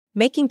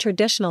Making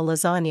traditional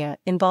lasagna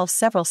involves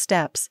several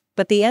steps,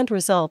 but the end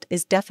result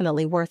is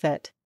definitely worth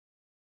it.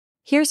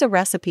 Here's a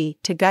recipe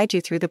to guide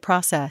you through the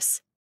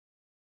process.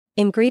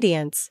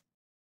 Ingredients: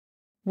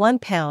 1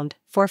 pound,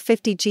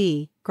 450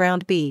 g,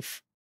 ground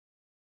beef.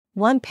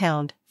 1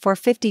 pound,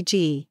 450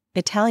 g,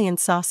 Italian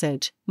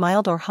sausage,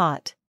 mild or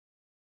hot.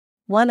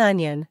 1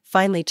 onion,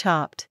 finely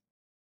chopped.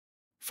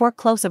 4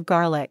 cloves of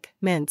garlic,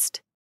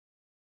 minced.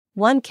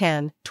 1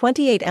 can,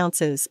 28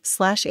 ounces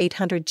 /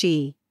 800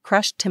 g,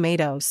 crushed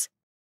tomatoes.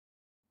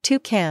 2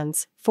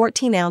 cans,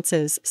 14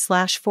 ounces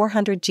 /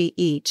 400 g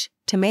each,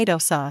 tomato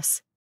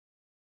sauce.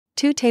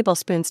 2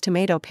 tablespoons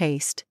tomato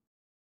paste.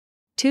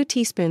 2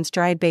 teaspoons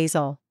dried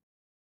basil.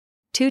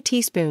 2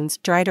 teaspoons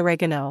dried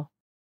oregano.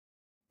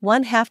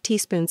 1/2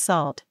 teaspoon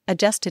salt,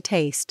 adjust to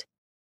taste.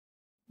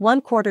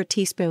 1/4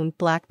 teaspoon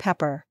black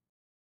pepper.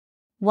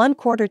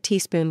 1/4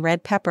 teaspoon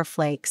red pepper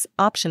flakes,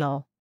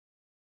 optional.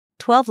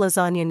 12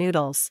 lasagna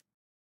noodles.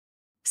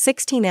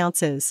 16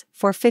 ounces,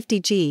 450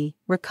 g,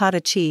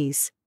 ricotta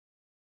cheese.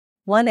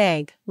 1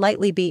 egg,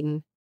 lightly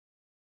beaten.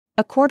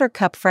 1/4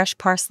 cup fresh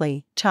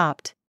parsley,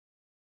 chopped.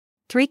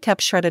 3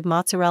 cups shredded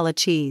mozzarella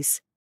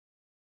cheese.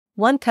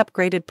 1 cup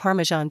grated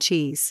parmesan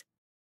cheese.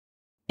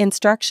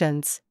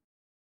 Instructions: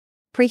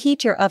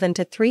 preheat your oven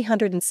to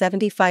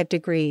 375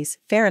 degrees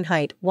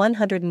Fahrenheit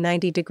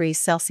 190 degrees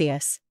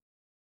Celsius.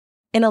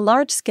 In a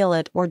large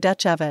skillet or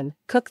Dutch oven,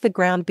 cook the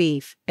ground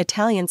beef,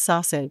 Italian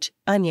sausage,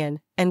 onion,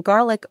 and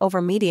garlic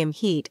over medium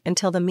heat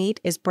until the meat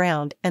is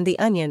browned and the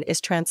onion is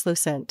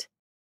translucent.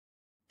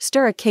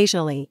 Stir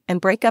occasionally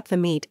and break up the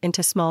meat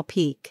into small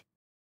peak.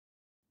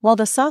 While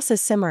the sauce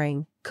is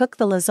simmering, cook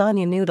the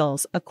lasagna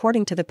noodles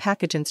according to the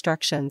package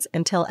instructions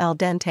until al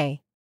dente.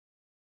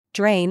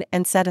 Drain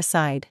and set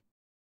aside.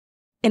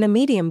 In a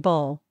medium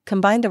bowl,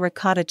 combine the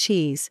ricotta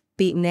cheese,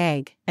 beaten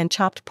egg, and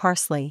chopped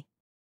parsley.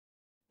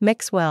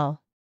 Mix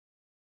well.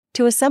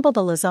 To assemble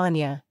the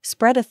lasagna,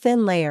 spread a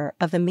thin layer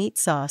of the meat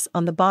sauce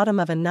on the bottom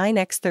of a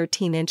 9x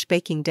 13-inch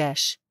baking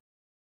dish.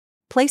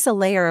 Place a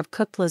layer of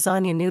cooked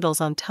lasagna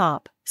noodles on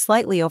top,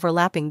 slightly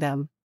overlapping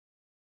them.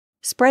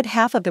 Spread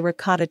half of the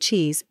ricotta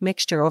cheese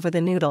mixture over the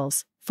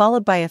noodles,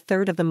 followed by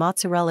 1/3 of the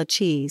mozzarella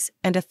cheese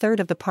and 1/3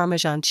 of the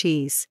parmesan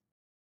cheese.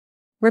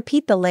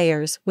 Repeat the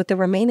layers with the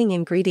remaining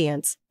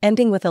ingredients,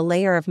 ending with a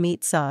layer of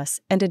meat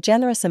sauce and a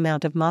generous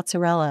amount of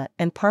mozzarella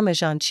and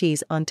parmesan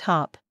cheese on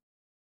top.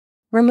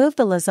 Remove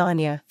the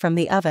lasagna from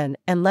the oven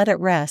and let it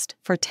rest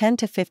for 10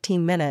 to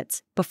 15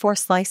 minutes before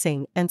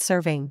slicing and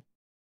serving.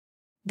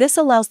 This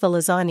allows the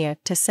lasagna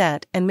to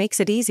set and makes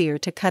it easier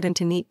to cut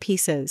into neat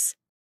pieces.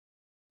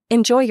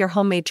 Enjoy your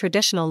homemade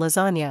traditional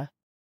lasagna.